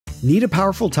Need a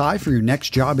powerful tie for your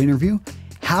next job interview?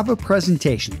 Have a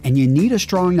presentation and you need a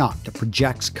strong knot that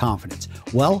projects confidence?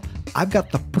 Well, I've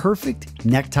got the perfect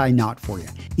necktie knot for you.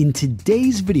 In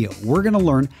today's video, we're going to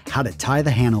learn how to tie the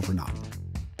Hanover knot.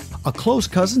 A close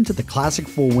cousin to the classic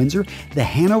full Windsor, the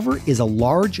Hanover is a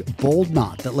large, bold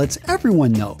knot that lets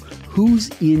everyone know who's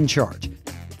in charge.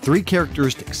 3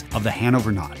 characteristics of the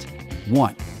Hanover knot.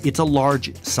 1. It's a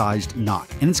large-sized knot,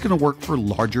 and it's going to work for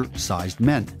larger-sized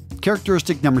men.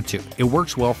 Characteristic number 2, it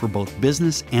works well for both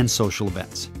business and social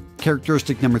events.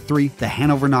 Characteristic number 3, the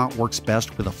Hanover knot works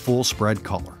best with a full spread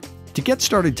collar. To get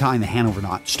started tying the Hanover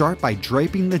knot, start by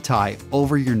draping the tie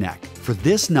over your neck. For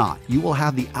this knot, you will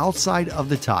have the outside of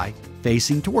the tie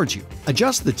facing towards you.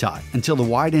 Adjust the tie until the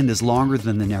wide end is longer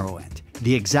than the narrow end.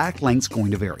 The exact length is going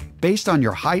to vary based on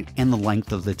your height and the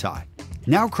length of the tie.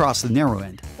 Now cross the narrow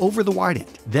end over the wide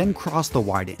end, then cross the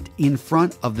wide end in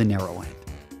front of the narrow end.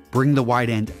 Bring the wide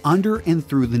end under and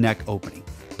through the neck opening.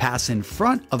 Pass in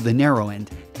front of the narrow end,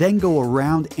 then go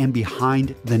around and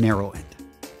behind the narrow end.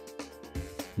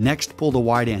 Next, pull the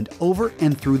wide end over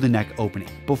and through the neck opening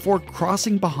before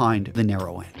crossing behind the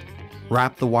narrow end.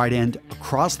 Wrap the wide end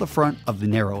across the front of the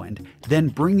narrow end, then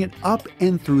bring it up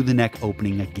and through the neck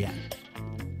opening again.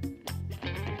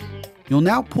 You'll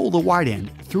now pull the wide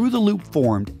end through the loop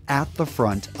formed at the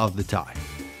front of the tie.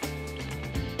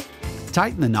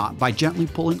 Tighten the knot by gently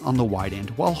pulling on the wide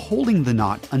end while holding the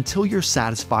knot until you're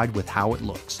satisfied with how it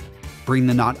looks. Bring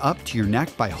the knot up to your neck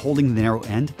by holding the narrow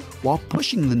end while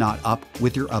pushing the knot up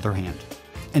with your other hand.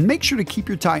 And make sure to keep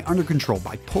your tie under control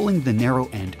by pulling the narrow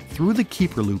end through the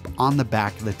keeper loop on the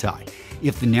back of the tie.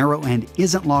 If the narrow end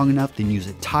isn't long enough, then use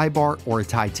a tie bar or a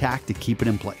tie tack to keep it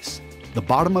in place. The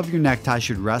bottom of your necktie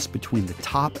should rest between the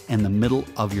top and the middle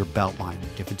of your belt line.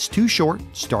 If it's too short,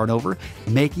 start over,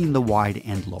 making the wide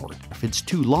end lower. If it's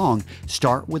too long,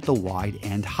 start with the wide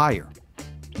end higher.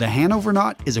 The Hanover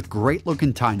knot is a great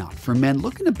looking tie knot for men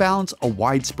looking to balance a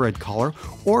widespread collar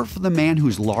or for the man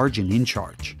who's large and in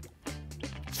charge.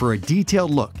 For a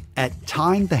detailed look at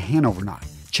tying the Hanover knot,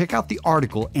 check out the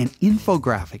article and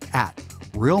infographic at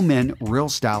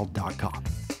realmenrealstyle.com.